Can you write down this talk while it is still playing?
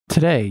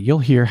Today, you'll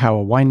hear how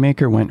a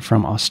winemaker went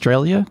from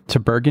Australia to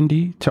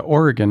Burgundy to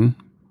Oregon,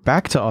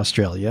 back to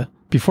Australia,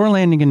 before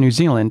landing in New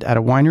Zealand at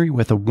a winery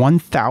with a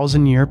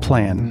 1,000-year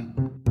plan.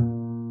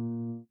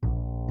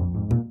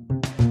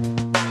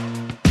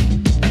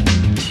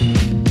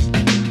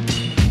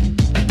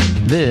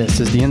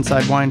 This is the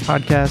Inside Wine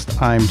Podcast.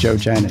 I'm Joe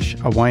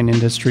Janisch, a wine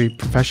industry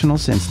professional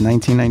since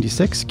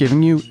 1996,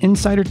 giving you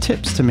insider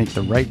tips to make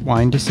the right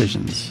wine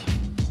decisions.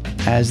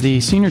 As the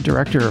Senior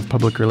Director of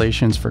Public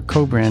Relations for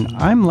Co-Brand,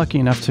 I'm lucky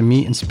enough to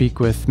meet and speak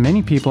with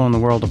many people in the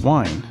world of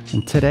wine.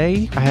 And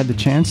today, I had the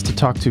chance to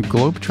talk to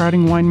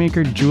globetrotting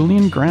winemaker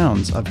Julian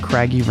Grounds of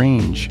Craggy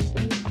Range.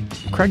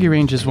 Craggy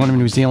Range is one of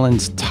New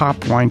Zealand's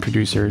top wine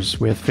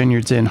producers with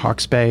vineyards in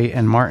Hawke's Bay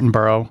and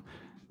Martinborough,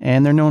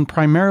 and they're known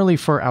primarily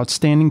for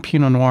outstanding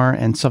Pinot Noir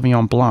and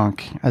Sauvignon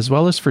Blanc, as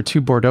well as for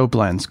two Bordeaux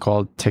blends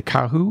called Te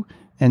Kahu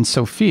and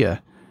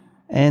Sophia.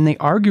 And they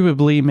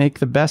arguably make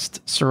the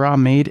best Syrah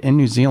made in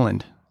New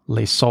Zealand,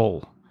 Le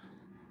Sol.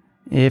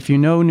 If you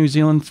know New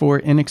Zealand for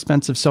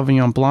inexpensive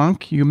Sauvignon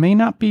Blanc, you may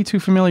not be too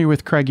familiar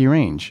with Craggy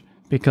Range,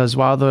 because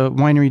while the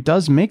winery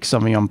does make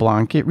Sauvignon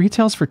Blanc, it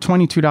retails for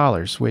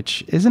 $22,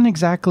 which isn't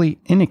exactly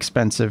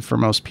inexpensive for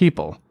most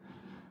people.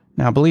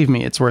 Now, believe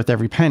me, it's worth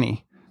every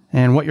penny.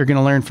 And what you're going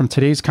to learn from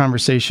today's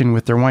conversation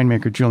with their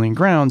winemaker Julian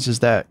Grounds is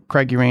that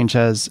Craggy Range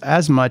has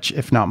as much,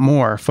 if not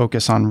more,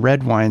 focus on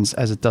red wines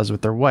as it does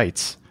with their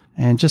whites.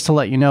 And just to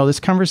let you know,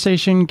 this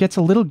conversation gets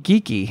a little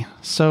geeky,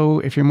 so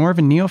if you're more of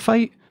a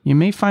neophyte, you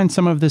may find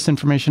some of this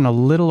information a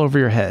little over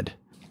your head.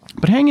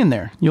 But hang in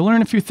there, you'll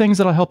learn a few things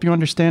that'll help you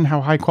understand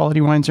how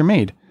high-quality wines are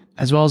made,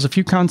 as well as a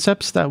few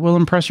concepts that will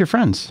impress your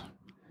friends.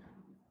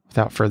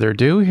 Without further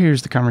ado,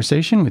 here's the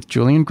conversation with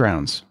Julian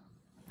Grounds.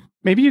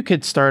 Maybe you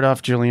could start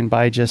off, Julian,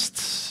 by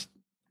just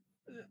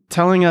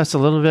telling us a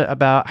little bit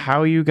about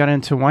how you got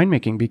into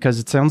winemaking, because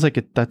it sounds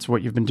like that's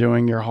what you've been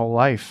doing your whole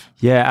life.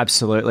 Yeah,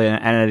 absolutely.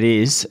 And it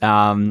is,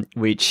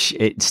 which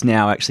it's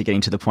now actually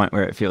getting to the point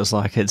where it feels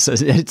like it's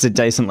a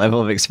decent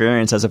level of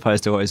experience as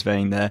opposed to always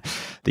being the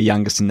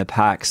youngest in the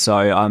pack.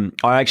 So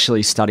I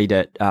actually studied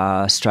it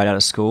straight out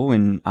of school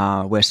in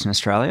Western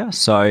Australia.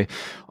 So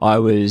I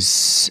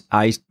was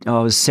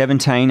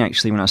 17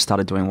 actually when I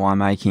started doing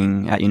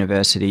winemaking at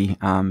university,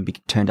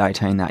 turned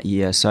 18 that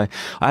year. So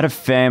I had a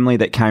family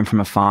that came from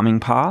a farming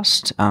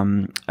past,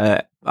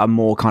 a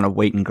more kind of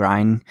wheat and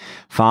grain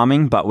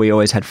farming, but we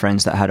always had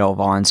friends that had old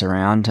vines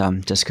around,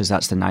 just because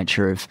that's the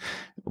nature of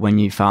when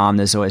you farm,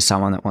 there's always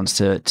someone that wants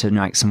to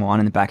make some wine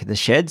in the back of the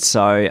shed.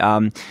 So,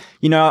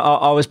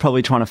 I was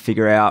probably trying to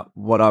figure out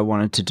what I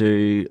wanted to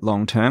do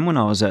long term when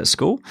I was at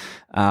school,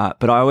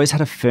 but I always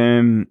had a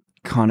firm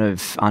kind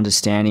of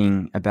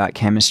understanding about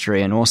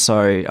chemistry, and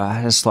also I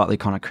had a slightly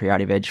kind of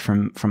creative edge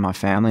from my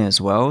family as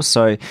well.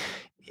 So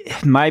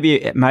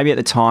maybe at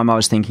the time I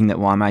was thinking that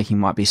winemaking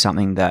might be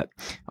something that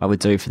I would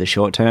do for the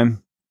short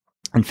term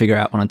and figure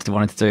out what I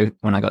wanted to do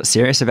when I got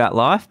serious about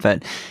life.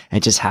 But it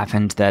just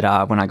happened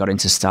that when I got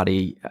into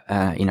study,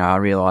 I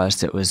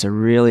realized it was a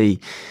really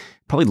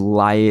probably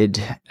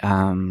layered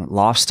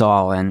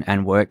lifestyle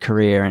and work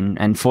career,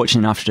 and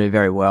fortunate enough to do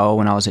very well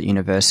when I was at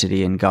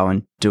university and go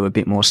and do a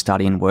bit more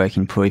study and work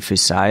in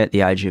Puy-Fusset at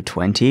the age of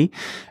 20.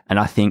 And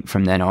I think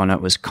from then on,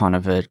 it was kind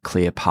of a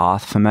clear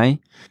path for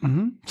me.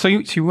 Mm-hmm. So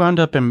you wound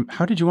up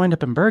how did you wind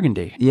up in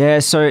Burgundy? Yeah,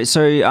 so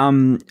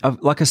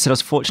like I said, I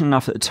was fortunate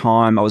enough at the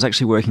time. I was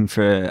actually working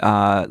for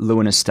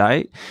Lewin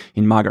Estate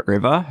in Margaret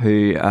River,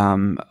 who,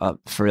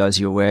 for those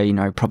of you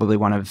aware, probably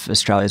one of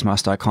Australia's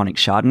most iconic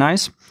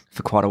Chardonnays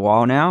for quite a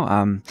while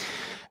now.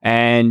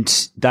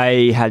 And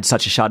they had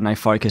such a Chardonnay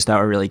focus, they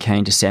were really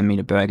keen to send me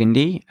to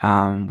Burgundy.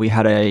 We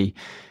had a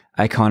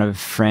kind of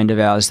friend of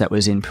ours that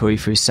was in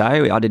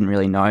Puy-Fusset. I didn't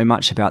really know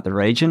much about the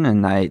region,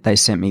 and they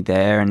sent me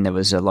there, and there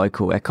was a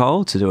local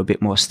école to do a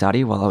bit more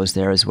study while I was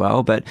there as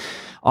well. But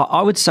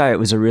I would say it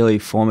was a really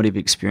formative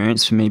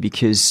experience for me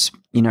because,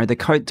 the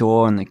Côte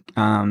d'Or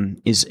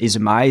and is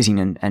amazing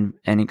and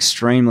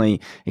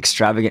extremely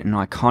extravagant and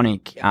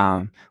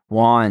iconic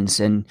wines.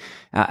 And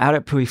out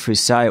at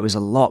Puy-Fusset, it was a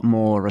lot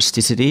more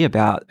rusticity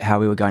about how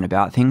we were going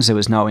about things. There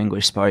was no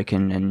English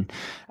spoken, and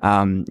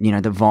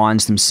the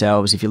vines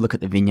themselves, if you look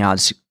at the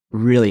vineyards,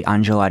 really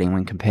undulating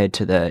when compared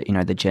to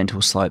the gentle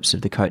slopes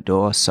of the Côte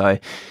d'Or. So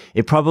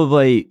it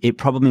probably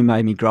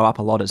made me grow up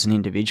a lot as an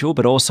individual,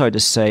 but also to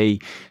see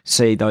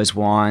those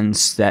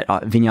wines that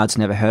vineyards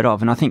never heard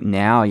of. And I think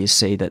now you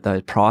see that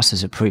the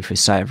prices of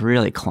Puy-Fusset have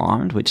really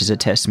climbed, which is a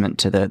testament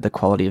to the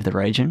quality of the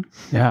region.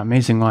 Yeah,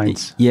 amazing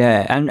wines.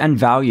 Yeah, and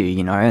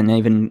value, and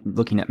even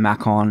looking at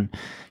Macon,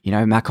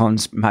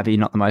 Macon's maybe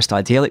not the most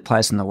idyllic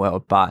place in the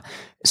world, but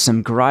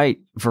some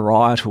great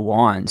varietal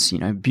wines,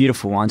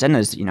 beautiful wines. And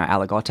there's,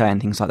 Aligote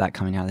and things like that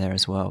coming out there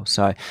as well.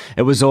 So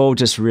it was all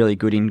just really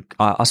good in,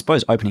 I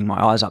suppose, opening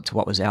my eyes up to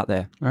what was out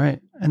there.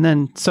 Right. And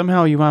then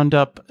somehow you wound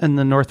up in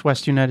the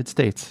Northwest United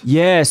States.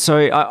 Yeah. So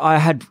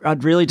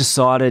I'd really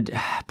decided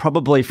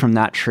probably from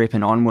that trip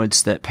and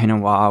onwards that Pinot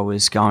Noir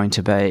was going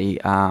to be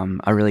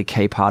a really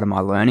key part of my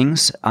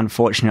learnings.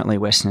 Unfortunately,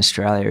 Western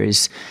Australia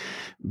is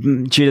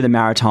due to the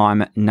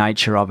maritime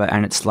nature of it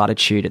and its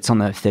latitude, it's on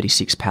the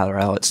 36th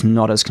parallel. It's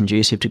not as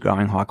conducive to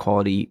growing high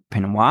quality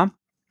Pinot Noir.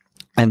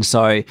 And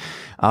so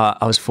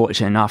I was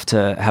fortunate enough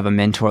to have a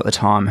mentor at the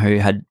time who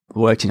had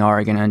worked in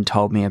Oregon and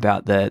told me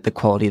about the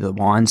quality of the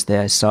wines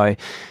there. So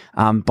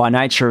by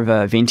nature of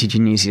a vintage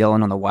in New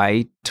Zealand on the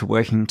way to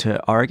working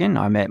to Oregon,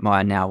 I met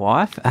my now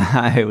wife,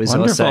 who was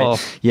Wonderful.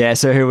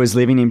 who was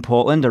living in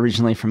Portland,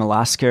 originally from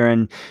Alaska.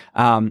 And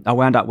I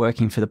wound up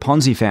working for the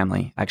Ponzi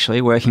family,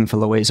 actually, working for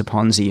Louisa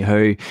Ponzi,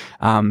 who,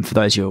 for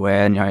those you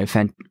aware,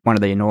 one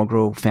of the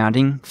inaugural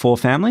founding four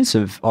families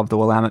of the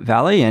Willamette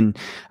Valley. And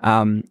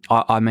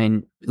I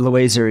mean,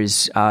 Louisa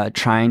is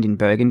trained in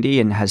Burgundy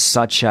and has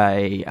such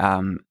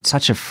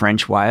a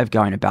French way of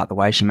going about the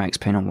way she makes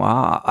Pinot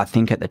Noir. I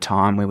think at the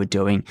time we were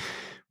doing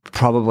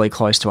probably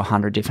close to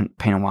 100 different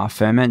Pinot Noir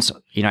ferments,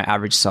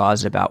 average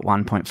size at about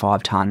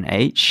 1.5 ton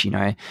each,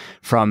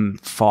 from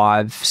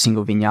 5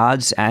 single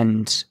vineyards.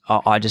 And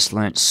I just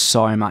learnt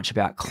so much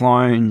about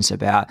clones,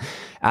 about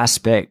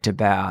aspect,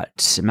 about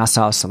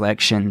Massal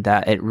selection,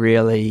 that it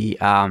really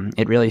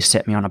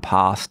set me on a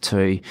path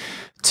to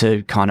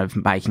kind of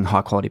making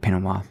high quality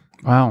Pinot Noir.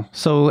 Wow.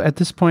 So at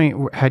this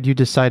point, had you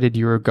decided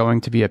you were going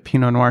to be a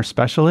Pinot Noir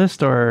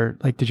specialist, or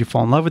did you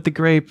fall in love with the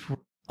grape?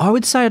 I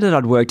would say that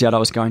I'd worked out I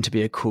was going to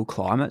be a cool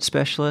climate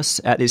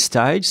specialist at this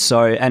stage.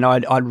 So, and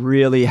I'd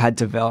really had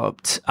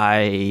developed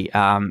and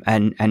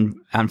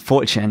I'm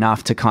fortunate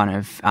enough to kind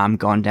of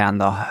gone down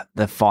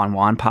the fine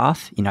wine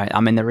path.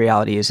 The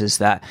reality is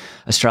that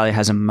Australia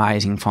has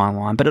amazing fine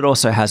wine, but it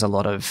also has a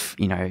lot of,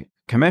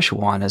 commercial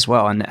wine as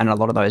well. And a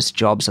lot of those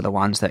jobs are the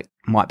ones that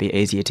might be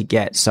easier to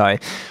get. So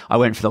I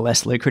went for the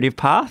less lucrative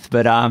path,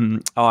 but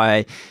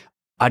I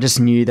just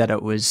knew that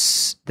it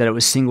was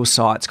single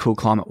sites, cool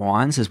climate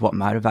wines is what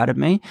motivated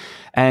me.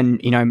 And,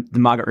 the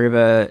Margaret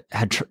River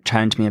had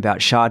trained me about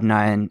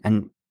Chardonnay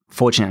and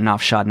fortunate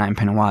enough, Chardonnay and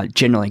Pinot Noir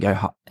generally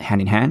go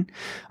hand in hand.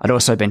 I'd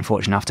also been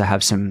fortunate enough to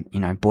have some,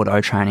 Bordeaux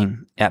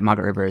training at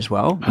Margaret River as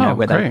well,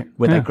 where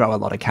they grow a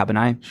lot of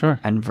Cabernet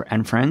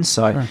and friends.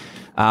 So, sure.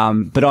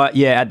 But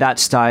at that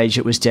stage,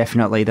 it was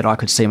definitely that I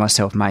could see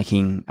myself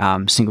making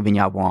single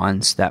vineyard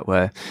wines that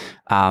were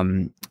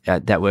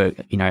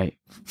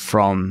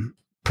from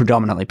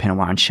predominantly Pinot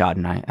Noir and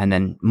Chardonnay, and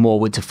then more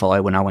would to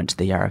follow when I went to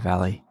the Yarra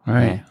Valley.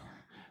 Right. Yeah.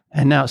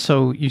 And now,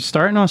 so you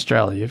start in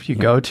Australia. If you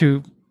go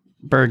to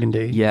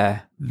Burgundy,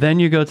 then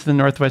you go to the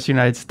Northwest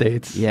United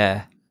States,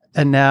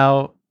 and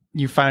now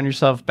you find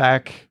yourself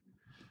back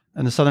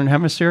in the Southern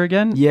Hemisphere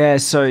again. Yeah.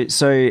 So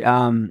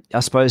I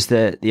suppose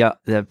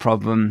the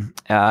problem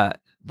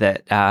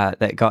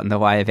that got in the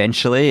way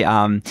eventually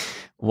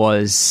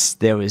was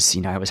it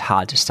was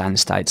hard to stay in the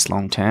States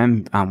long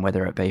term,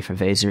 whether it be for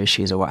visa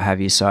issues or what have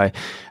you. So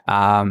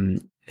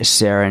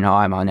Sarah and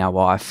I, my now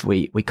wife,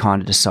 we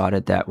kind of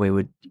decided that we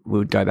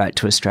would go back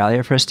to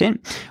Australia for a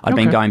stint. I'd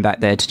been going back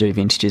there to do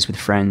vintages with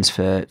friends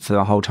for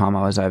the whole time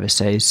I was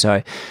overseas.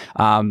 So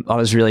I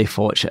was really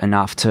fortunate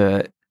enough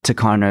to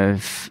kind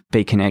of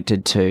be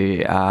connected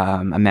to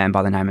a man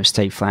by the name of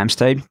Steve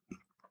Flamsteed,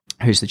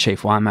 who's the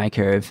chief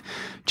winemaker of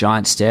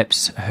Giant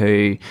Steps,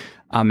 who,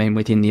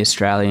 within the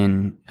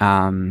Australian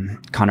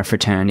kind of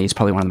fraternity, is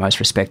probably one of the most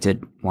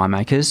respected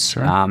winemakers,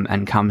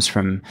 and comes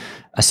from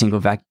a single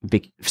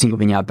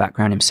vineyard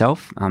background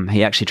himself.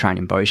 He actually trained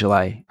in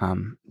Beaujolais,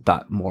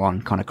 but more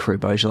on kind of Cru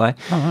Beaujolais.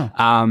 Oh,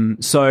 wow.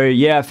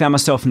 I found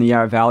myself in the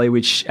Yarra Valley,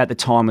 which at the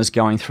time was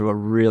going through a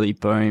really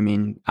boom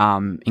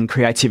in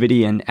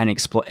creativity and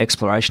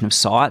exploration of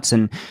sites,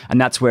 and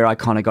that's where I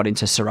kind of got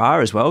into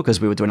Syrah as well,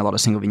 because we were doing a lot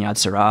of single vineyard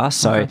Syrah.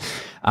 So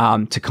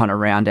to kind of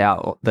round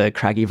out the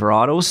craggy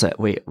varietals, that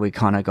we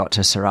kind of got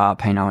to Syrah,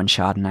 Pinot, and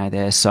Chardonnay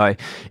there. So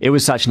it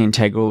was such an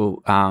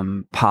integral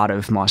part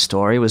of my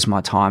story was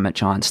my time at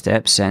Giant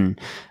Steps, and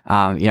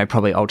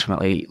probably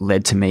ultimately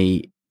led to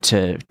me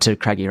to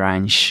Craggy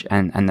Range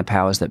and the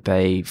powers that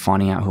be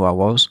finding out who I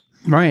was.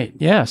 Right.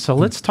 Yeah. So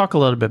let's talk a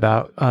little bit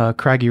about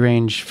Craggy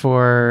Range.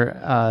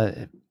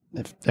 For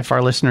if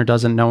our listener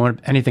doesn't know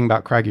anything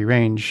about Craggy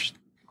Range,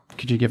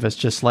 could you give us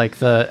just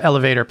the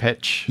elevator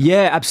pitch?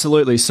 Yeah,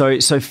 absolutely. So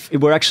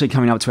we're actually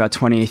coming up to our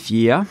 20th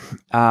year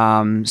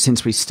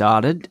since we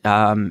started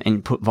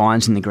and put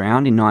vines in the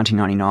ground in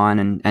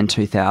 1999 and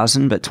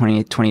 2000, but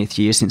 20th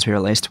year since we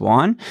released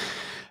wine.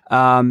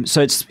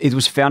 So it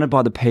was founded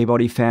by the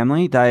Peabody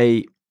family.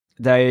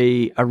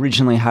 They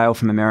originally hail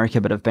from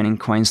America, but have been in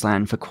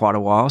Queensland for quite a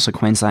while. So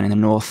Queensland in the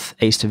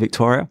northeast of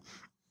Victoria.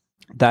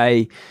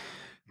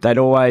 They'd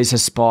always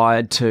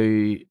aspired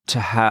to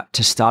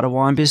start a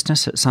wine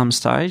business at some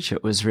stage.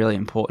 It was really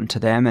important to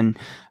them, and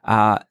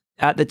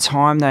at the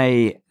time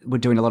they were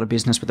doing a lot of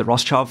business with the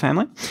Rothschild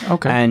family.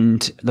 Okay,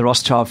 and the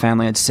Rothschild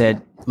family had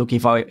said, look,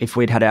 if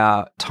we'd had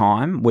our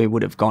time, we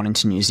would have gone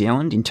into New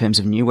Zealand in terms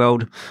of New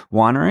World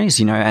wineries,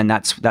 and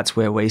that's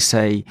where we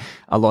see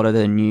a lot of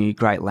the new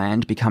great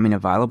land becoming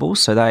available.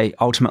 So they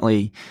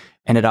ultimately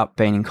ended up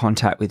being in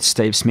contact with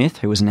Steve Smith,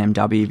 who was an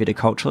MW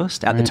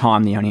viticulturalist at the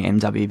time, the only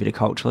MW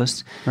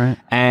viticulturalist,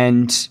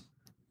 and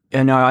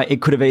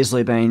it could have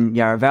easily been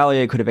Yarra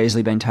Valley, it could have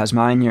easily been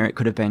Tasmania, it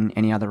could have been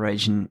any other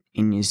region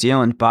in New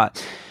Zealand,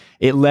 but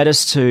it led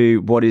us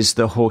to what is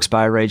the Hawke's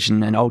Bay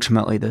region and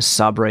ultimately the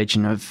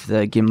sub-region of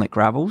the Gimlet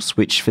Gravels,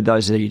 which for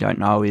those of you who don't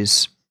know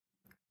is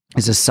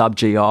a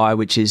sub-GI,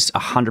 which is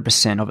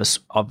 100%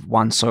 of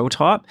one soil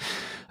type.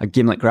 A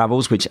Gimlet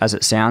Gravels, which as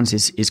it sounds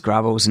is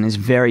gravels and is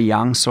very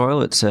young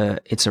soil. It's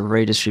a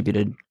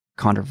redistributed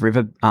kind of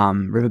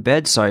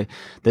riverbed, so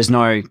there's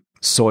no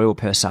soil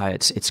per se,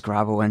 it's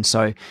gravel. And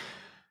so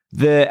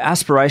the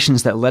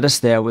aspirations that led us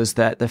there was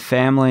that the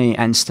family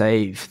and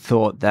Steve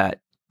thought that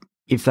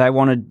if they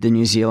wanted the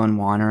New Zealand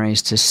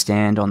wineries to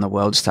stand on the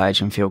world stage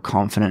and feel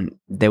confident,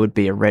 there would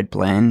be a red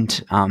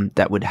blend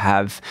that would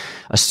have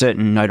a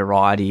certain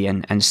notoriety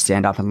and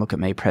stand up and look at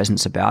me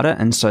presence about it.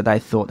 And so they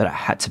thought that it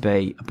had to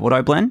be a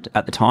Bordeaux blend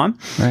at the time.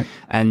 Right.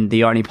 And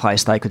the only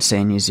place they could see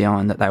in New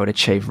Zealand that they would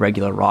achieve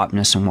regular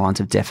ripeness and wines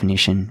of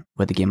definition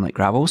were the Gimlet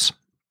Gravels.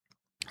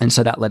 And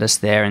so that led us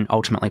there and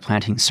ultimately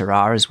planting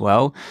Syrah as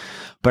well.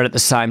 But at the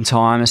same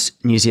time,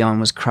 New Zealand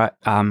was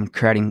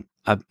creating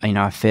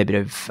a fair bit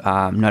of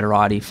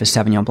notoriety for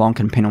Sauvignon Blanc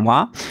and Pinot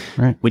Noir,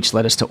 right, which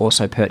led us to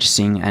also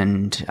purchasing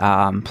and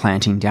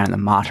planting down in the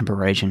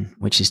Martinborough region,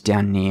 which is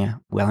down near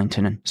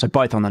Wellington, and so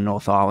both on the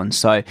North Island.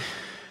 So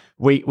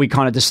we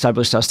kind of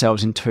established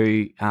ourselves in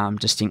two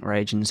distinct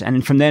regions,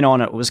 and from then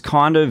on, it was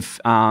kind of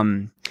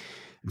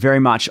very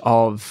much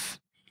of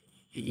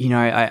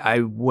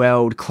a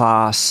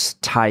world-class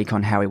take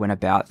on how we went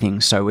about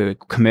things. So we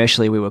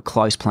were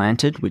close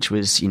planted, which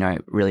was,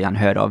 really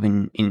unheard of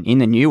in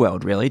the new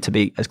world, really, to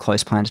be as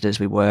close planted as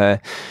we were.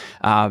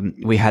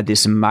 We had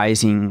this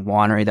amazing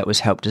winery that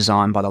was helped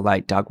design by the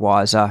late Doug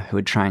Weiser, who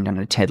had trained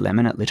under Ted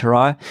Lemon at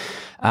Literai.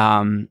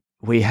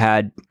 We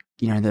had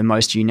the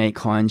most unique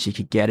clones you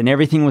could get, and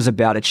everything was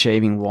about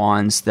achieving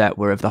wines that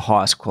were of the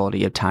highest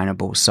quality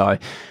obtainable. So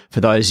for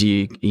those of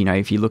you,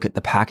 if you look at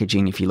the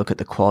packaging, if you look at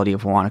the quality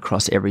of wine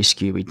across every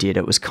SKU we did,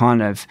 it was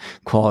kind of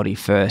quality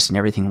first and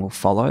everything will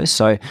follow.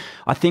 So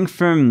I think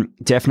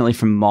definitely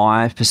from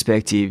my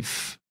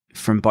perspective,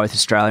 from both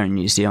Australia and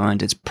New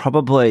Zealand, it's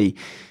probably,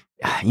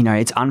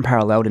 it's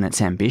unparalleled in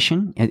its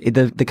ambition.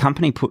 The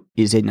company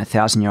is in a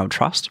 1,000-year-old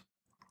trust.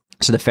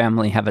 So the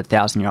family have a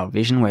 1,000-year-old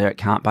vision where it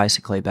can't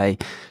basically be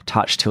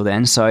touched till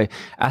then. So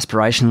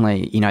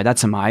aspirationally,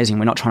 that's amazing.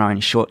 We're not trying to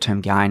any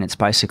short-term gain. It's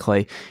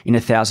basically in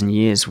 1,000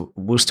 years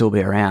we'll still be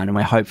around, and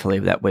we're hopefully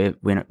that we're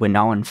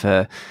known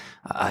for.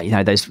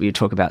 Those we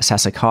talk about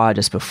Sassicaia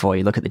just before.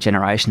 You look at the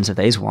generations of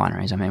these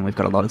wineries. I mean, we've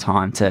got a lot of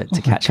time to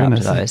catch up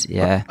to those.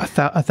 Yeah,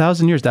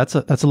 1,000 years. That's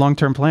a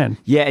long-term plan.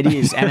 Yeah, it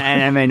is, and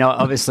I mean,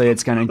 obviously,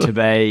 it's going to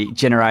be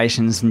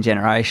generations and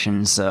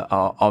generations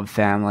of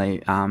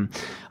family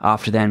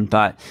after then.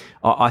 But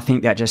I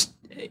think that just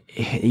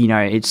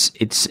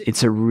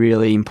it's a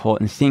really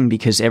important thing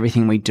because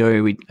everything we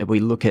do, we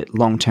look at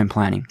long-term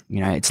planning.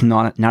 It's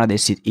not none of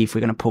this. If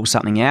we're going to pull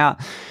something out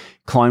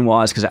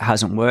clone-wise because it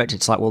hasn't worked,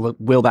 it's like, well,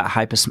 will that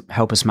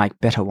help us make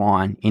better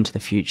wine into the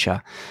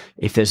future?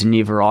 If there's a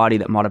new variety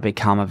that might have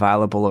become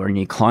available or a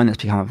new clone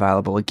that's become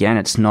available,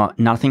 again,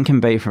 nothing can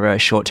be for a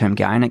short-term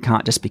gain. It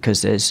can't just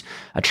because there's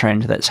a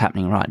trend that's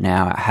happening right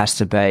now. It has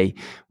to be,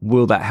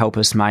 will that help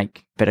us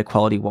make better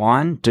quality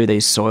wine? Do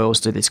these soils,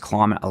 do this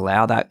climate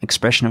allow that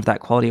expression of that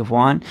quality of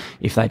wine?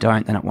 If they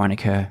don't, then it won't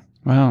occur.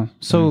 Wow.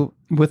 So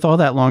with all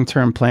that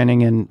long-term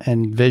planning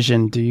and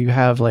vision, do you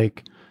have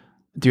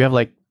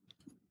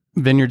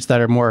vineyards that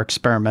are more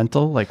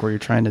experimental, like where you're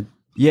trying to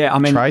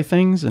try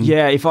things? And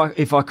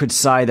if I could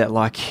say that,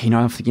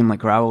 for the Gimlet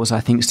Gravels,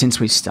 I think since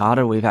we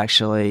started, we've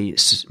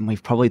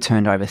probably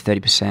turned over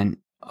 30%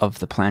 of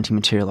the planting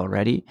material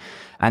already,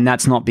 and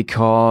that's not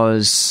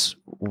because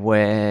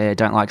we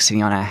don't like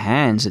sitting on our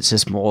hands. It's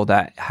just more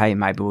that, hey,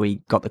 maybe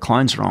we got the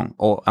clones wrong,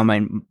 or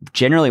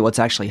generally what's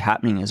actually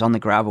happening is on the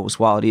gravels,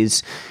 while it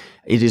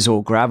is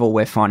all gravel,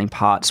 we're finding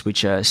parts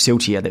which are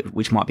siltier,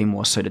 which might be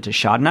more suited to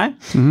Chardonnay.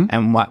 Mm-hmm.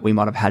 And what we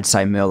might have had,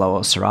 say, Merlot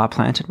or Syrah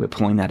planted, we're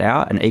pulling that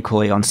out. And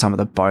equally on some of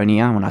the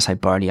bonier, when I say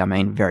bony, I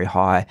mean very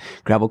high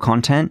gravel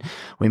content,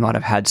 we might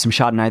have had some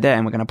Chardonnay there,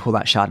 and we're going to pull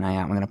that Chardonnay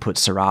out, and we're going to put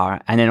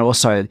Syrah. And then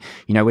also,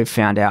 we've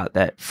found out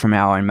that from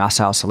our own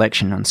Massal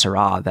selection on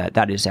Syrah,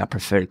 that is our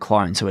preferred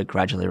clone, so we're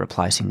gradually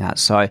replacing that.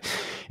 So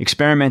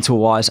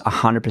experimental-wise,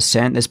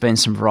 100%. There's been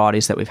some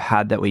varieties that we've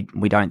had that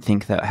we don't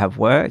think that have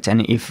worked.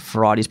 And if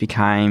varieties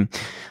became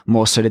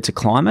more suited to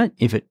climate,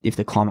 if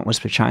the climate was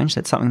to change,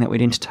 that's something that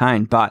we'd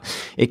entertain. But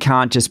it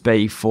can't just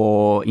be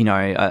for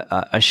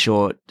a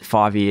short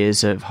 5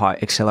 years of high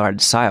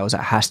accelerated sales. It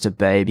has to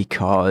be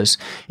because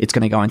it's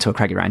going to go into a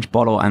Craggy Range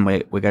bottle, and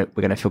we're going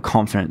to feel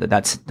confident that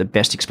that's the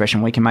best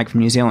expression we can make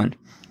from New Zealand.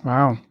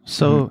 Wow!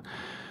 So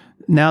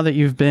now that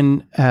you've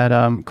been at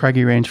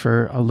Craggy Range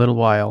for a little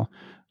while,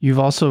 you've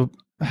also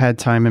had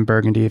time in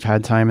Burgundy, you've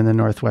had time in the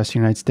Northwest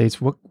United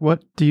States. What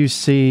do you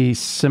see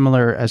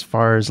similar as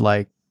far as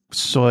like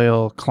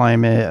soil,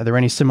 climate? Are there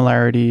any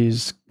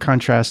similarities,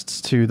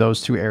 contrasts to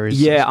those two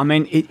areas? Yeah, I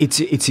mean,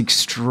 it's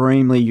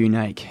extremely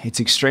unique. It's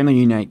extremely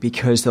unique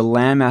because the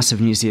landmass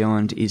of New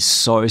Zealand is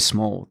so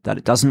small that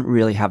it doesn't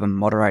really have a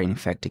moderating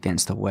effect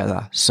against the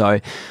weather. So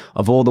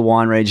of all the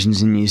wine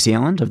regions in New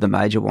Zealand, of the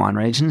major wine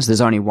regions,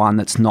 there's only one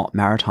that's not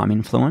maritime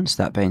influenced,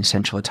 that being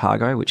Central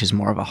Otago, which is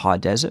more of a high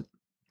desert.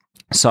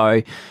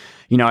 So,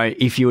 you know,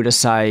 if you were to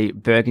say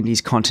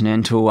Burgundy's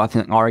continental, I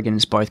think Oregon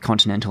is both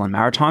continental and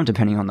maritime,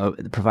 depending on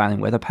the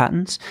prevailing weather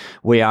patterns.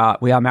 We are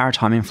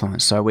maritime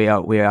influenced, so we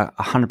are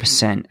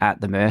 100%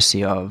 at the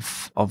mercy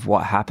of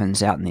what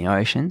happens out in the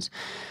oceans.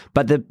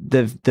 But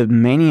the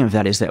meaning of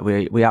that is that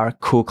we are a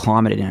cool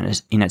climate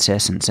in its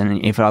essence.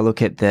 And if I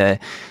look at the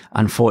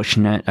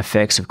unfortunate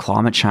effects of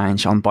climate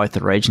change on both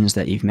the regions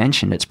that you've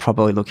mentioned, it's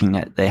probably looking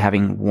at they're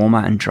having warmer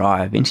and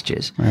drier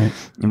vintages. Right.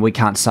 And we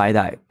can't say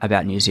that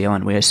about New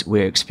Zealand.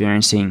 We're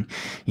experiencing,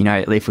 you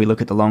know, if we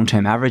look at the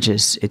long-term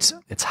averages,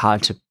 it's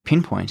hard to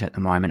pinpoint at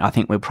the moment. I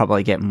think we'll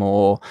probably get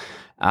more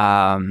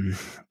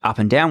up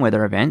and down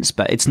weather events,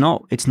 but it's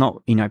not,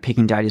 you know,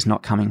 picking date is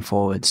not coming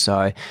forward.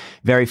 So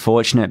very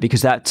fortunate,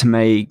 because that to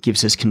me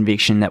gives us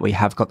conviction that we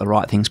have got the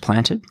right things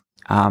planted.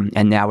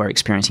 And now we're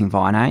experiencing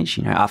vine age.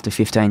 You know, after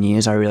 15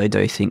 years, I really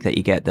do think that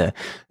you get the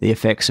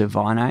effects of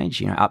vine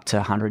age, you know, up to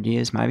 100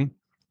 years maybe.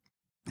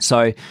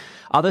 So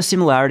other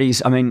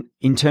similarities, I mean,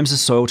 in terms of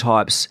soil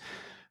types,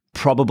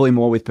 probably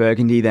more with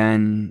Burgundy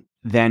than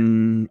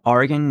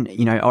Oregon.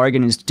 You know,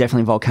 Oregon is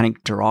definitely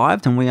volcanic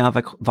derived, and we are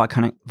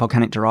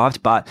volcanic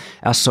derived, but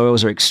our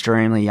soils are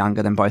extremely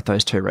younger than both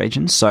those two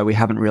regions. So we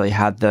haven't really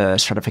had the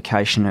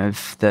stratification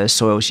of the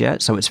soils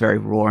yet. So it's very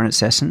raw in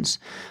its essence.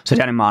 So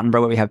down in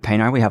Martinborough, where we have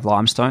Pinot, we have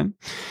limestone.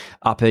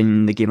 Up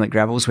in the Gimlet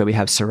Gravels, where we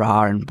have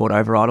Syrah and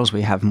Bordeaux varietals,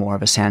 we have more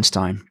of a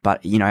sandstone.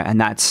 But, you know, and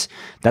that's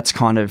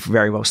kind of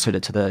very well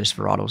suited to those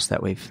varietals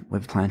that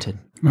we've planted.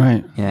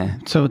 Right. Yeah.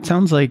 So it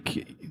sounds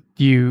like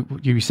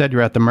you said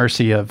you're at the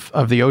mercy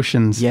of the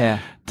oceans. Yeah.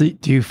 Do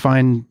you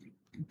find,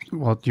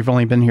 well, you've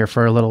only been here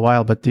for a little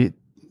while, but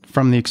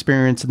from the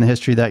experience and the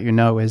history that you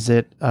know, is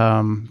it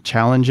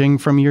challenging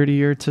from year to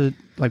year to,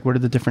 like, what are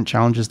the different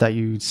challenges that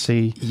you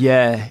see?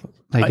 Yeah.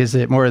 Like, is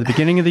it more at the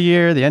beginning of the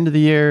year, the end of the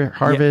year,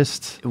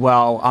 harvest? Yeah.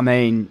 Well, I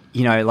mean,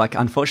 you know, like,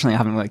 unfortunately, I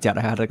haven't worked out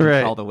how to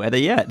control the weather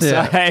yet.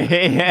 Yeah. So,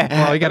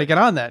 yeah. Well, you got to get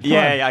on that.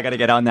 Yeah, I got to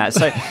get on that.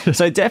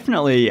 So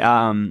definitely,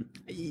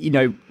 you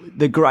know,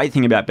 the great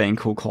thing about being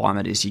cool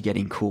climate is you're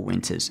getting cool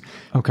winters.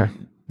 Okay.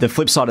 The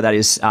flip side of that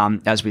is,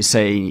 as we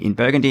see in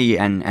Burgundy,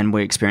 and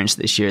we experienced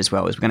this year as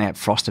well, is we're going to have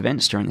frost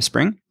events during the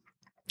spring.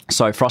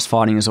 So frost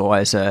fighting is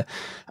always a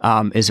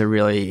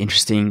really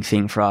interesting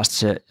thing for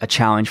us, a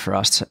challenge for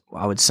us,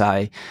 I would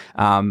say.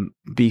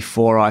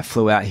 Before I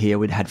flew out here,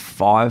 we'd had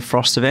 5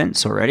 frost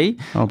events already.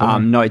 Oh,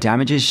 no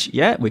damages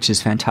yet, which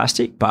is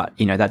fantastic. But,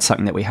 you know, that's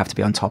something that we have to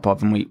be on top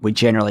of. And we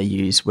generally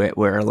use,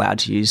 we're allowed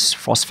to use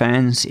frost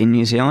fans in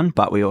New Zealand,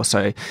 but we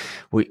also,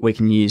 we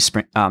can use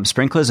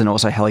sprinklers and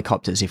also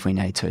helicopters if we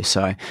need to.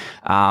 So,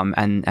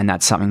 and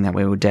that's something that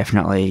we would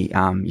definitely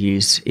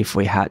use if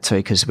we had to,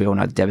 because we all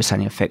know the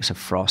devastating effects of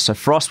frost. So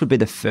frost would be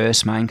the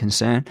first main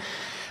concern.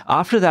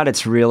 After that,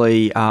 it's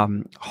really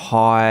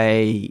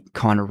high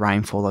kind of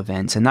rainfall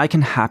events, and they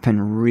can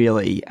happen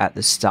really at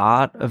the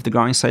start of the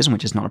growing season,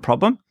 which is not a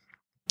problem.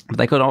 But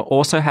they could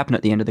also happen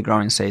at the end of the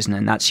growing season,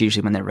 and that's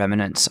usually when they're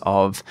remnants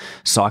of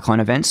cyclone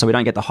events. So we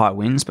don't get the high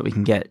winds, but we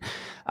can get,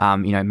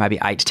 you know, maybe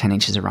 8 to 10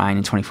 inches of rain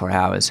in 24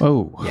 hours.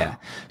 Oh. Yeah.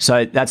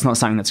 So that's not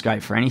something that's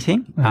great for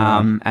anything,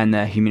 and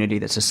the humidity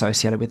that's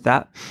associated with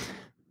that.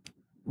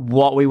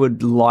 What we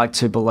would like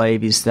to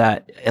believe is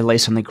that, at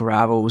least on the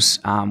gravels,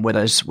 where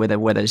the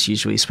weather's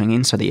usually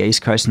swinging, so the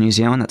east coast of New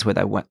Zealand, that's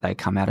where they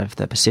come out of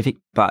the Pacific.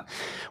 But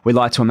we'd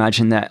like to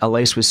imagine that, at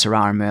least with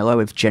Syrah and Merlot,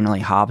 we've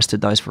generally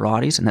harvested those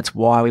varieties, and that's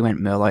why we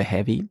went Merlot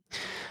heavy.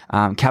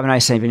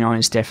 Cabernet Sauvignon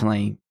is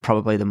definitely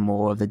probably the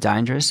more of the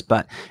dangerous,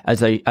 but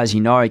as you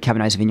know,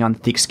 Cabernet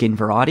Sauvignon, thick-skinned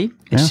variety,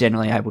 it's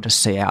generally able to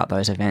see out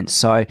those events.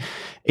 So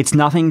it's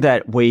nothing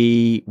that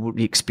we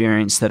would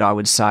experience that I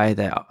would say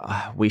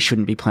that we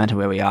shouldn't be planted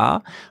where we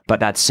are.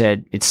 But that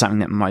said, it's something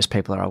that most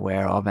people are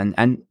aware of.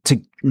 And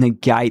to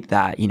negate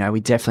that, you know, we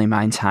definitely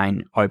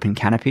maintain open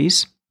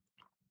canopies.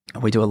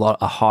 We do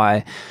a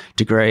high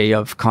degree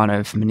of kind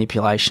of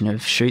manipulation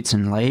of shoots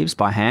and leaves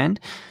by hand.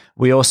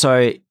 We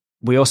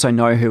also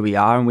know who we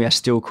are, and we are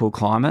still cool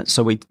climate.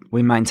 So we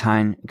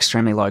maintain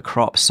extremely low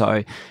crops.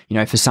 So, you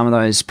know, for some of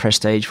those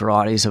prestige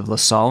varieties of La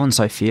Salle and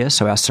Sophia,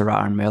 so our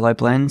Syrah and Merlot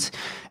blends,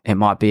 it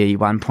might be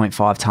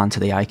 1.5 tonne to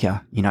the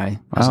acre, you know,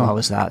 as low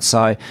as that.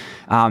 So,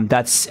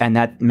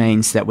 that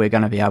means that we're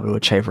going to be able to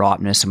achieve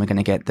ripeness, and we're going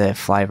to get the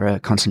flavour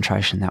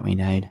concentration that we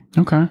need.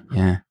 Okay.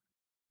 Yeah.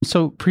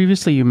 So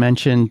previously you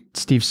mentioned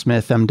Steve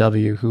Smith,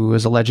 MW, who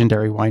was a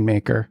legendary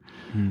winemaker.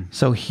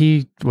 So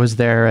he was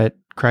there at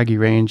Craggy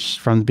Range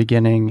from the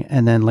beginning,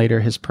 and then later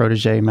his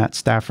protege, Matt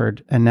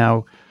Stafford. And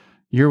now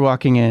you're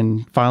walking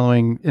in,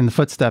 following in the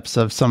footsteps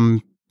of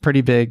some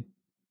pretty big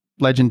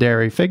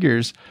legendary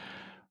figures.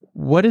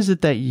 What is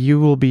it that you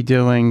will be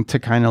doing to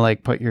kind of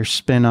like put your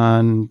spin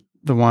on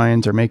the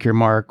wines or make your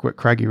mark with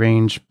Craggy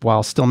Range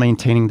while still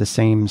maintaining the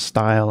same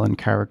style and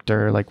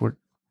character? Like what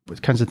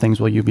kinds of things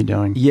will you be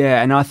doing?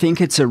 Yeah, and I think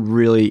it's a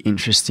really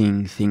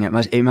interesting thing. It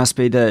must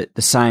be the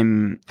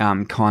same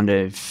kind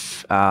of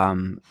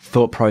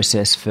thought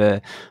process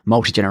for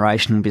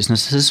multi-generational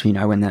businesses. You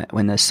know,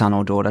 when the son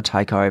or daughter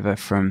take over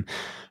from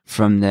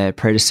their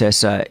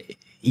predecessor.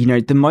 You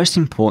know, the most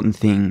important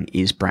thing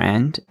is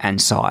brand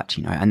and site,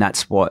 you know, and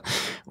that's what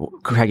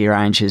Craggy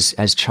Range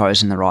has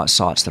chosen, the right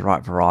sites, the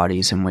right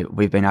varieties, and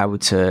we've been able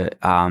to,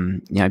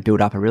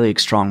 build up a really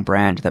strong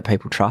brand that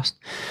people trust.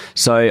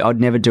 So I'd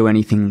never do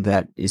anything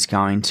that is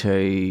going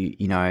to,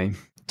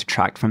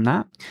 detract from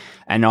that.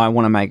 And I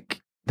want to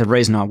make, the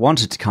reason I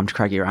wanted to come to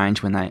Craggy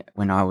Range when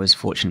I was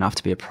fortunate enough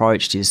to be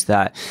approached is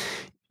that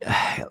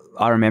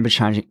I remember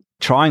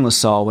trying Le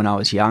Sol when I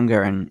was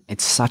younger, and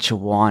it's such a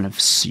wine of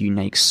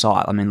unique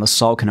site. I mean, Le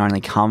Sol can only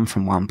come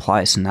from one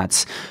place, and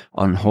that's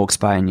on Hawke's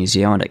Bay in New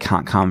Zealand. It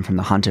can't come from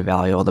the Hunter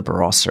Valley or the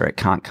Barossa. It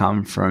can't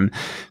come from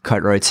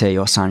Côte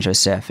Rôtie or Saint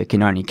Joseph. It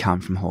can only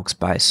come from Hawke's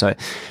Bay. So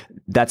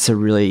that's a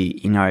really,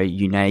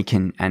 unique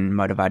and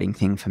motivating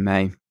thing for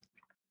me.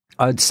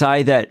 I'd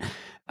say that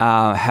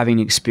having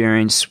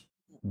experience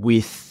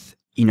with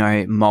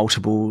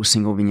multiple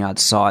single vineyard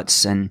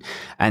sites and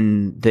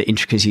the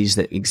intricacies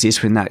that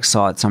exist within that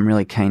sites, I'm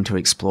really keen to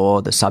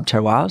explore the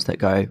sub-terroirs that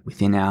go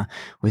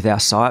with our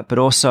site. But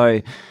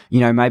also,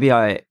 maybe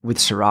with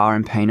Syrah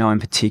and Pinot in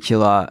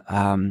particular,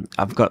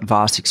 I've got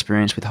vast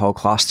experience with whole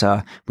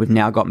cluster. We've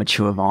now got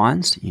mature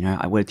vines.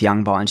 With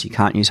young vines, you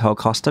can't use whole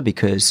cluster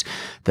because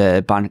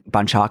the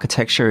bunch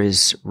architecture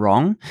is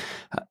wrong.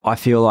 I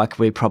feel like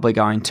we're probably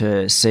going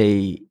to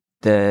see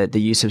the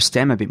use of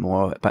stem a bit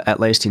more, but at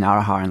least in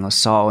Araha and Le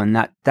Sol. And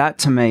that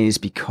to me is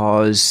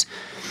because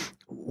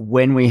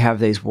when we have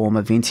these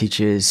warmer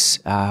vintages,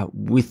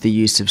 with the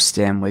use of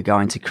stem, we're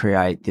going to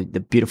create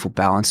the beautiful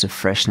balance of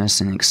freshness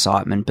and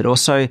excitement, but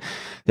also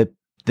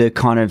the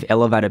kind of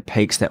elevated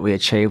peaks that we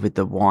achieve with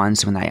the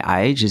wines when they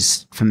age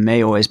is, for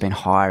me, always been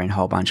higher in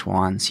whole bunch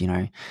wines,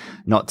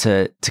 not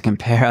to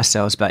compare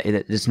ourselves, but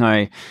there's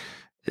no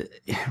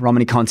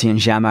Romani Conti and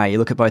Gamay, you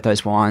look at both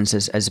those wines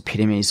as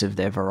epitomes of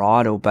their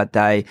varietal, but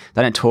they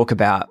don't talk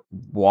about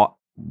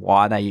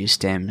why they use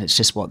stem. It's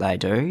just what they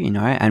do,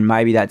 and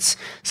maybe that's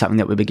something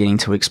that we're beginning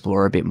to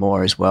explore a bit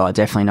more as well. I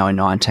definitely know in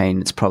 19,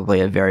 it's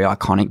probably a very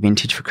iconic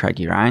vintage for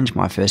Craggy Range.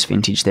 My first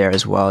vintage there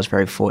as well. I was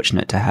very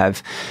fortunate to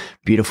have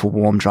beautiful,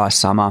 warm, dry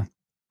summer.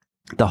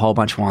 The whole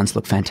bunch wines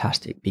look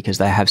fantastic because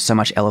they have so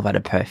much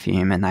elevated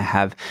perfume and they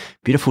have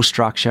beautiful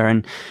structure.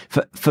 And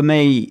for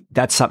me,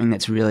 that's something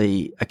that's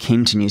really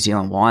akin to New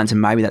Zealand wines.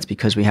 And maybe that's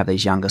because we have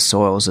these younger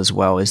soils as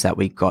well, is that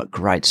we've got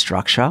great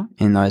structure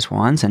in those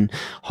wines, and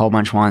whole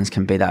bunch wines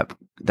can be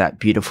that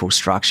beautiful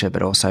structure,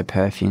 but also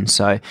perfume.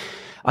 So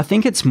I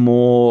think it's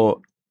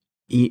more,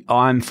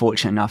 I'm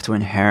fortunate enough to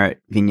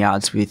inherit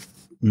vineyards with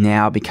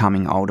now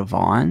becoming older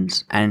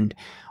vines, and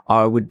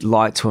I would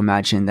like to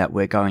imagine that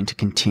we're going to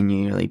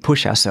continually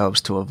push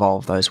ourselves to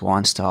evolve those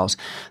wine styles.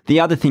 The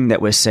other thing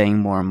that we're seeing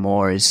more and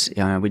more is,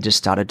 we just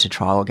started to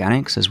trial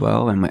organics as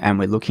well, and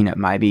we're looking at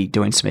maybe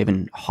doing some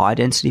even high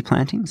density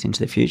plantings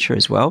into the future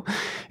as well,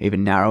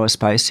 even narrower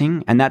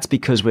spacing. And that's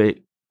because we're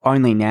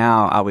only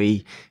now are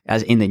we,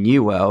 as in the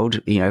new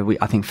world,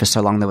 I think for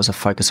so long there was a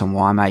focus on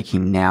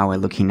winemaking. Now we're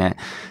looking at,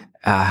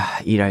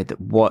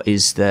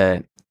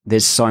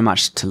 there's so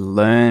much to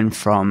learn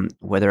from,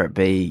 whether it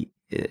be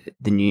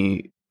the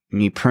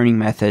new pruning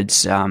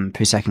methods,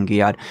 Poussac and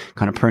Guyard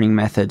kind of pruning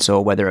methods,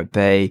 or whether it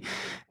be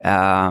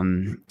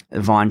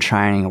vine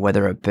training, or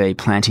whether it be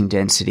planting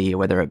density, or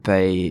whether it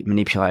be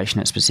manipulation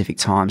at specific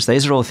times.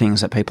 These are all things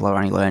that people are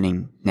only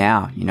learning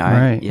now,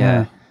 Right.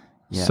 Yeah.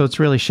 So it's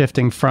really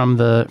shifting from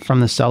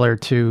the cellar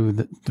to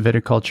the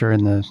viticulture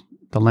and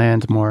the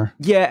land more.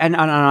 Yeah, and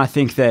I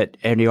think that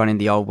anyone in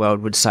the old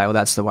world would say, well,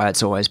 that's the way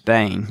it's always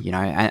been,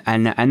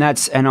 and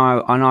that's, and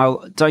I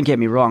don't get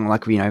me wrong,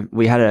 like, we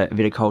had a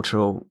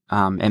viticultural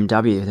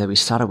MW that we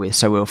started with,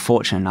 so we were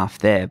fortunate enough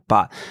there.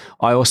 But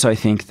I also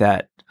think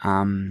that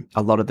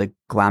a lot of the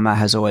glamour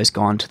has always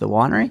gone to the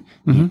winery,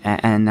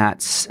 and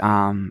that's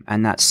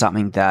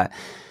something that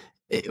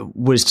it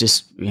was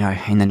just,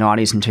 in the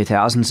 90s and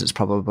 2000s, it's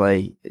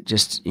probably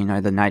just,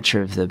 the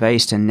nature of the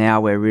beast. And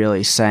now we're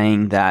really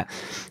seeing that,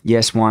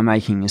 yes,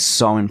 winemaking is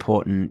so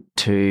important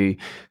to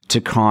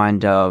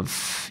kind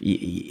of,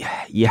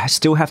 you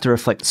still have to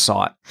reflect the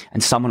site,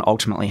 and someone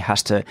ultimately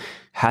has to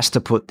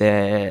put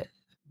their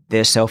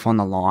self on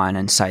the line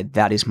and say,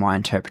 that is my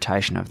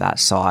interpretation of that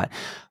site.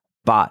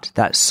 But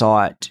that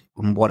site,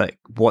 what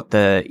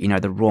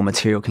the raw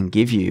material can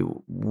give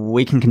you,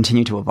 we can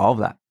continue to evolve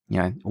that.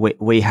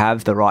 We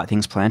have the right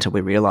things planted. We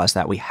realize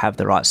that we have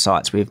the right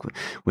sites. We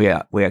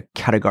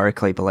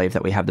categorically believe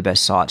that we have the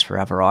best sites for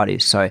our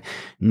varieties. So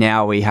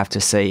now we have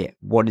to see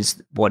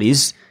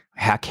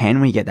how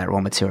can we get that raw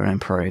material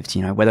improved?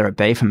 Whether it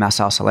be from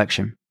massal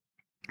selection,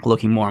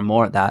 looking more and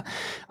more at that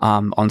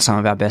on some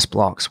of our best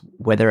blocks,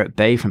 whether it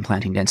be from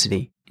planting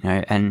density.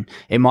 And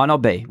it might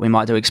not be. We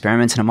might do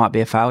experiments and it might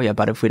be a failure,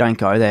 but if we don't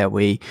go there,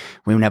 we'll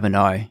never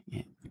know.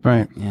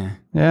 Right. Yeah.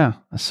 Yeah.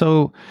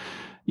 So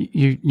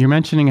you're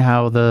mentioning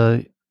how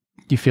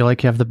you feel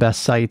like you have the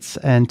best sites,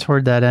 and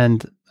toward that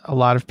end, a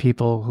lot of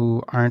people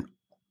who aren't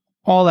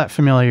all that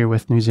familiar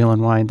with New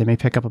Zealand wine, they may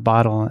pick up a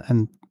bottle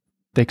and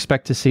they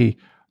expect to see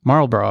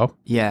Marlborough.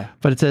 Yeah.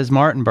 But it says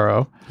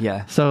Martinborough.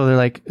 Yeah. So they're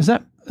like, is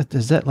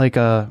that like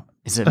a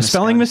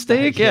spelling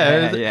mistake?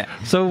 Yeah.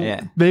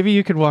 So maybe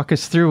you could walk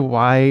us through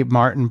why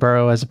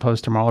Martinborough as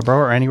opposed to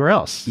Marlborough or anywhere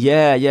else.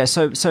 Yeah.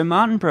 So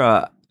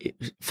Martinborough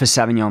for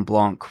Sauvignon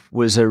Blanc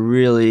was a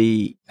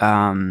really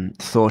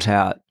thought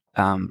out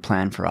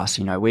plan for us.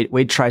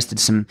 We traced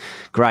some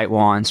great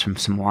wines from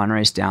some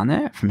wineries down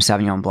there, from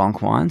Sauvignon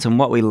Blanc wines, and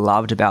what we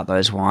loved about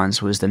those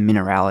wines was the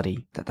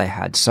minerality that they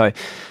had. So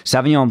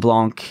Sauvignon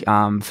Blanc,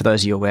 for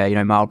those of you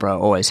aware, Marlborough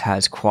always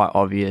has quite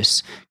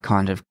obvious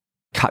kind of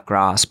cut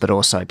grass, but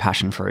also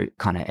passion fruit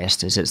kind of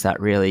esters. It's that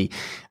really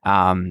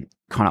kind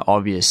of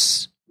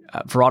obvious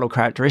varietal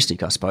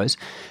characteristic, I suppose.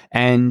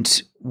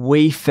 And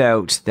we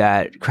felt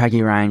that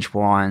Craggy Range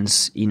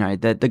wines,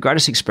 the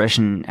greatest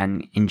expression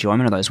and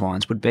enjoyment of those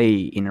wines would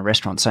be in a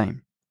restaurant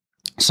scene.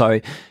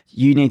 So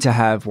you need to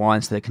have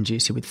wines that are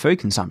conducive with food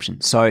consumption.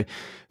 So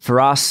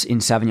for us in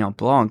Sauvignon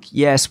Blanc,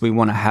 yes, we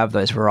want to have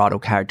those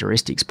varietal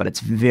characteristics, but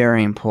it's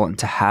very important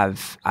to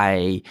have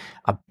a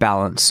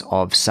balance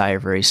of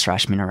savoury /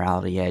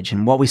 minerality edge.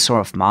 And what we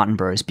saw off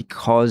Martinborough is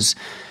because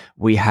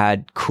we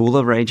had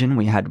cooler region,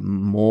 we had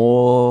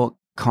more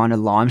kind of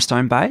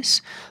limestone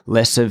base,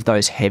 less of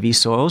those heavy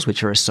soils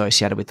which are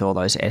associated with all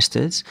those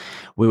esters.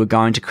 We were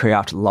going to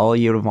create lower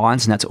yield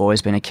wines, and that's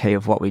always been a key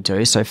of what we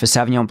do. So for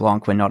Sauvignon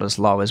Blanc, we're not as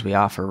low as we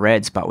are for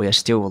reds, but we are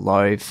still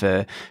low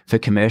for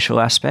commercial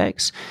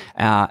aspects.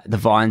 The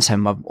vines have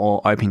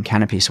more open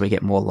canopy, so we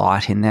get more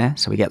light in there.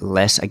 So we get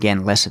less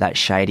of that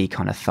shady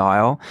kind of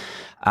thiol.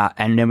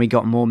 And then we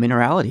got more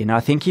minerality. And I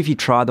think if you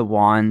try the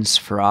wines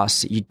for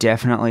us, you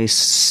definitely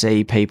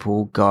see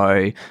people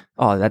go,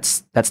 oh,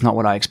 that's not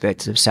what I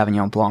expected of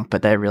Sauvignon Blanc,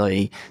 but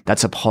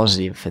that's a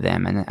positive for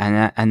them.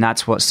 And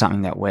that's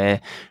something that we're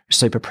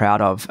super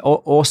proud of.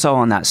 Also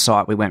on that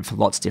site, we went for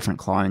lots of different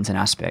clones and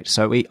aspects.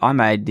 So I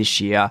made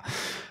this year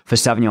for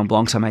Sauvignon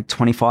Blancs, I made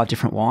 25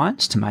 different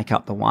wines to make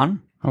up the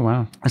one. Oh,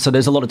 wow. And so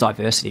there's a lot of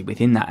diversity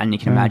within that. And you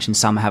can imagine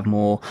some have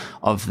more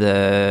of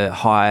the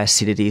high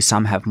acidity,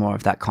 some have more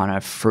of that kind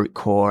of fruit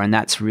core. And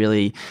that's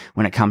really,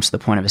 when it comes to the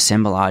point of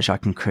assemblage, I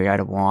can create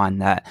a wine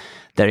that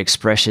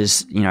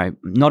expresses,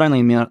 not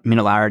only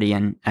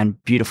minerality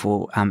and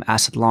beautiful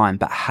acid lime,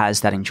 but has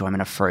that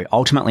enjoyment of fruit.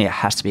 Ultimately, it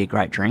has to be a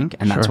great drink,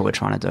 and that's what we're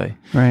trying to do.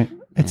 Right.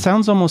 It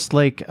sounds almost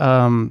like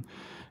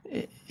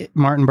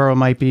Martinborough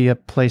might be a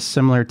place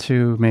similar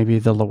to maybe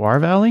the Loire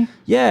Valley.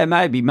 Yeah,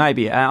 maybe.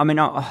 I mean,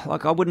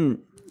 I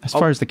wouldn't. As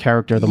far as the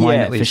character of the wine,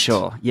 at least. For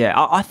sure. Yeah,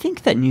 I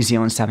think that New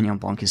Zealand Sauvignon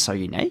Blanc is so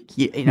unique.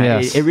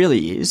 Yes. It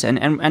really is.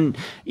 And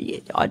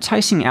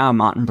tasting our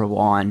Martinborough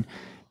wine,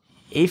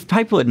 if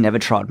people had never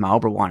tried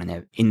Marlborough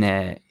wine in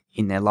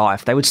their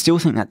life, they would still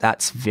think that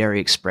that's very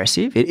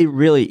expressive. It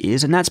really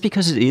is, and that's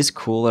because it is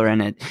cooler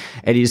and it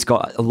has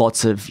got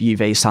lots of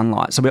UV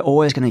sunlight. So we're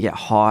always going to get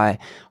high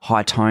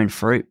tone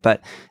fruit,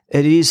 but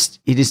it is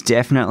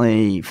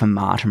definitely for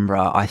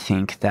Martinborough. I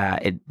think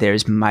that there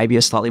is maybe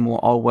a slightly more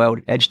old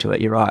world edge to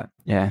it. You're right.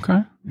 Yeah.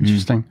 Okay.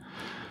 Interesting.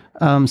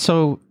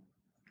 So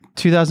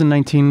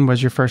 2019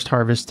 was your first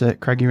harvest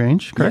at Craggy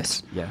Range, correct?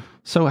 Yes. Yeah.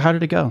 So how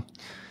did it go?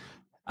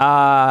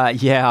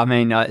 I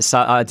mean,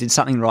 I did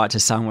something right to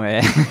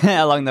somewhere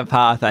along the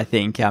path, I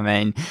think. I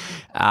mean,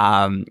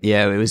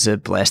 it was a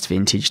blessed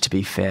vintage, to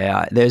be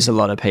fair. There's a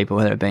lot of people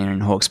that have been in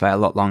Hawke's Bay a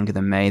lot longer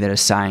than me that are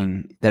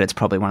saying that it's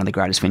probably one of the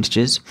greatest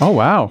vintages. Oh,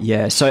 wow.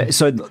 Yeah. So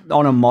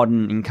on a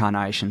modern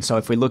incarnation. So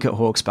if we look at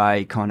Hawke's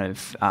Bay kind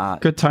of...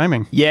 good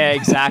timing. Yeah,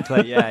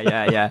 exactly.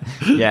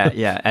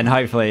 Yeah. And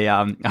hopefully...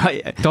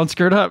 don't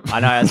screw it up.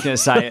 I know, I was going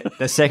to say,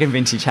 the second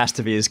vintage has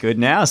to be as good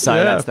now. So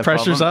that's the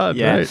pressure's problem. on.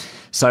 Yeah. Right.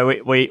 So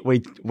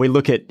we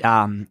look at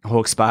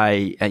Hawke's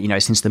Bay,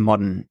 since the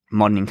modern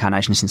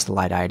incarnation, since the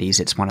late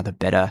 80s, it's one of the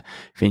better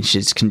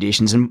vintage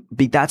conditions, and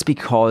that's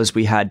because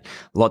we had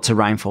lots of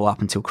rainfall up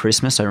until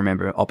Christmas. So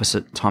remember,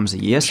 opposite times of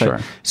the year. So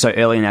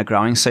early in our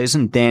growing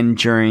season, then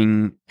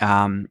during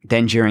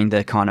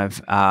the kind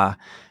of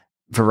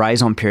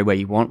veraison period where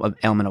you want an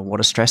element of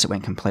water stress, it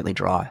went completely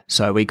dry.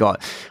 So we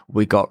got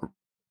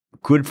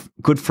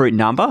good fruit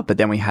number, but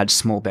then we had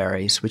small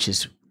berries, which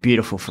is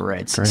beautiful for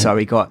reds. Great. So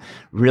we got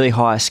really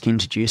high skin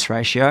to juice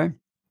ratio.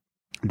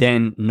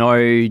 Then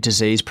no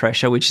disease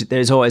pressure, which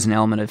there's always an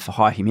element of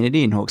high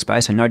humidity in Hawke's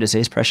Bay, so no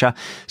disease pressure.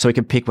 So we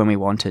could pick when we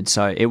wanted.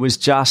 So it was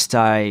just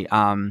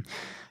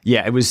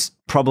it was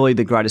probably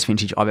the greatest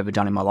vintage I've ever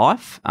done in my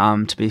life.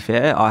 To be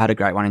fair, I had a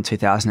great one in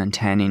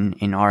 2010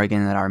 in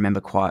Oregon that I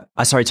remember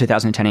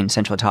 2010 in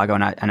Central Otago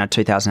and a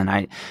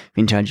 2008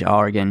 vintage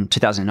Oregon,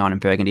 2009 in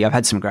Burgundy. I've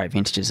had some great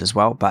vintages as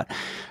well, but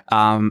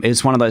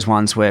it's one of those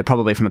ones where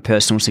probably from a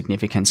personal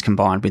significance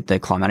combined with the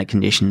climatic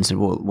conditions, it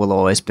will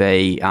always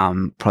be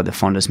probably the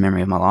fondest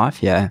memory of my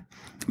life. Yeah.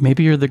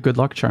 Maybe you're the good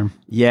luck charm.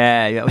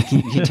 Yeah,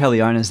 you can tell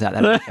the owners that.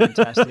 That'd be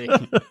fantastic.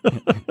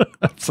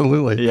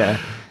 Absolutely. Yeah.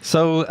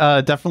 So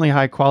definitely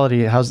high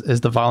quality.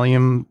 Is the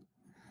volume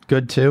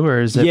good too,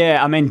 or is it?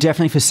 Yeah, I mean,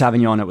 definitely for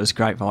Sauvignon, it was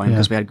great volume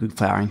because we had good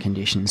flowering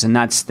conditions, and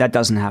that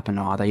doesn't happen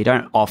either. You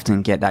don't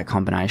often get that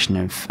combination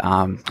of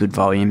good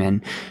volume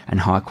and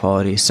high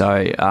quality.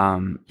 So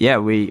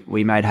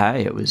we made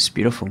hay. It was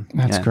beautiful.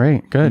 That's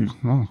great. Good.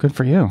 Well, good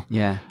for you.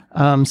 Yeah.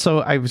 So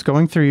I was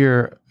going through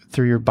your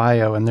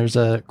bio, and there's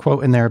a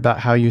quote in there about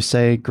how you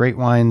say great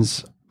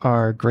wines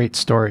are great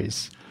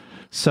stories.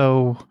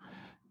 So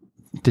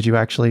did you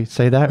actually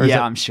say that? Or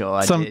yeah, I'm sure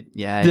I did.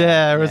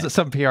 Yeah, or was it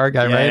some PR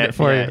guy write it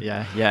for you?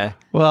 Yeah.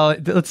 Well,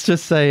 let's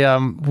just say,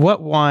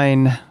 what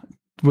wine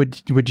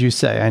would you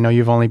say? I know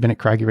you've only been at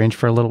Craggy Range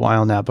for a little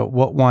while now, but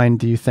what wine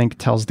do you think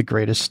tells the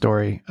greatest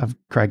story of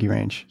Craggy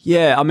Range?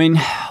 Yeah, I mean,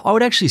 I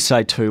would actually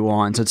say two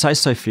wines. I'd say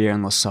Sophia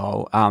and Le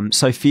Sol.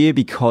 Sophia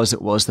because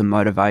it was the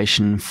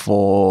motivation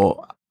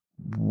for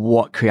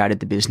what created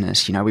the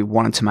business. You know, we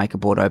wanted to make a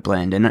Bordeaux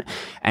blend, and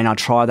I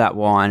tried that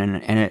wine,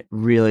 and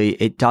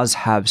it does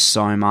have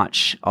so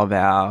much of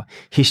our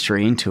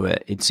history into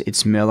it. It's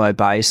Merlot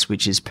base,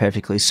 which is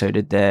perfectly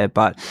suited there,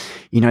 but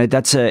you know,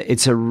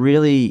 it's a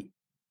really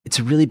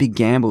big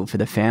gamble for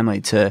the family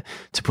to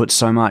put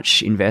so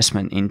much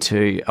investment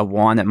into a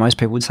wine that most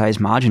people would say is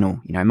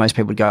marginal. You know, most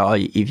people would go, oh,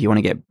 if you want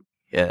to get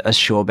a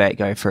sure bet,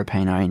 go for a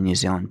Pinot in New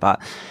Zealand.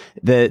 But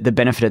the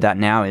benefit of that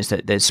now is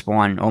that this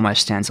wine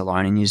almost stands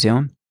alone in New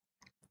Zealand.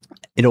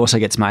 It also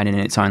gets made in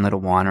its own little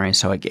winery,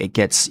 so it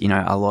gets, you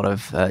know, a lot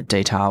of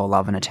detail,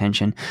 love, and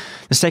attention.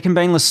 The second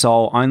being Le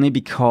Sol, only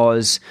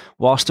because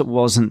whilst it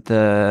wasn't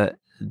the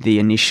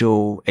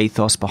initial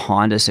ethos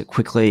behind us, it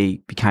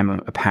quickly became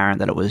apparent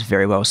that it was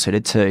very well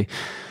suited to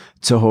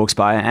Hawke's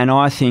Bay, and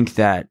I think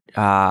that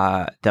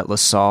Le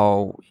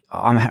Sol,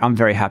 I'm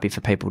very happy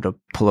for people to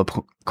pull a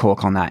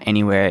cork on that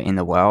anywhere in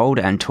the world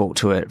and talk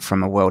to it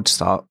from a world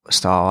style.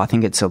 I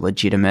think it's a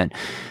legitimate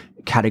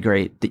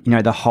category. You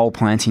know, the whole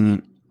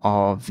planting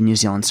of New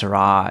Zealand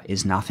Syrah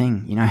is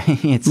nothing. You know,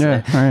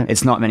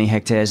 it's not many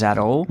hectares at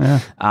all. Yeah.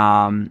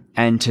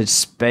 And to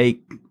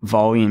speak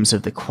volumes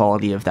of the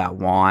quality of that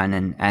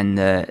wine and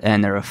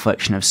the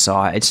reflection of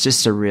site, it's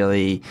just a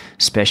really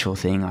special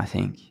thing, I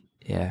think.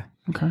 Yeah.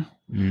 Okay.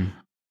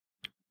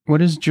 What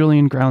does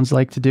Julian Grounds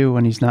like to do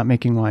when he's not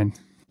making wine?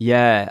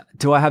 Yeah.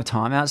 Do I have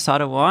time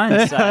outside of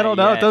wine? So, I don't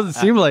know. It doesn't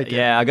seem like it.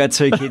 Yeah, I got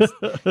two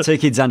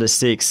kids under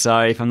 6. So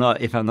if I'm not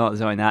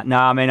doing that, no,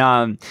 I mean,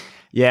 I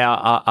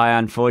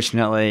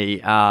unfortunately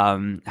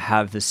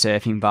have the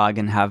surfing bug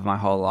and have my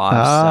whole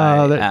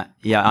life.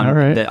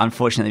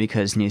 Unfortunately,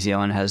 because New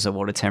Zealand has a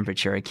water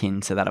temperature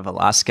akin to that of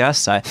Alaska.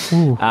 So,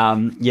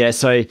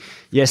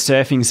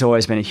 surfing's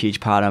always been a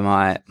huge part of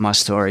my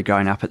story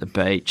growing up at the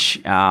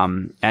beach.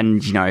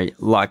 And you know,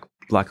 like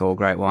all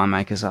great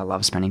winemakers, I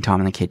love spending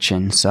time in the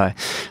kitchen. So,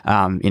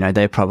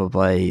 they're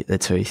probably the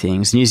two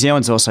things. New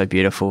Zealand's also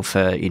beautiful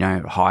for, you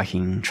know,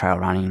 hiking, trail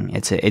running.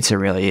 It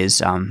really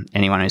is.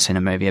 Anyone who's seen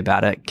a movie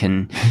about it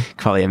can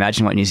probably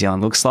imagine what New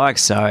Zealand looks like.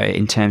 So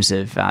in terms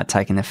of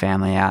taking the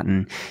family out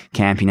and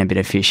camping, a bit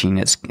of fishing,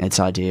 it's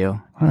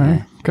ideal. All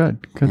right.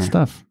 Good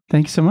stuff.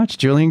 Thank you so much,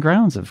 Julian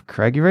Grounds of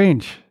Craggy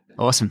Range.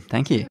 Awesome.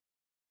 Thank you.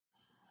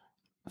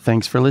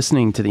 Thanks for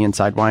listening to the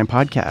Inside Wine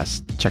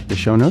Podcast. Check the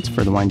show notes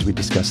for the wines we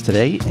discussed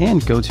today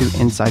and go to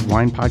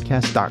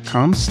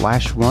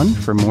insidewinepodcast.com/1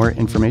 for more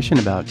information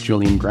about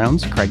Julian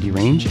Grounds, Craggy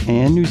Range,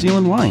 and New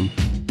Zealand wine.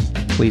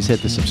 Please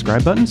hit the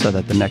subscribe button so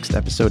that the next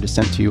episode is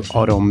sent to you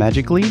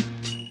auto-magically.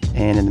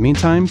 And in the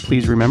meantime,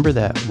 please remember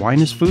that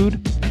wine is food,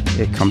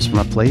 it comes from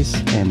a place,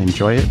 and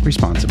enjoy it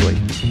responsibly.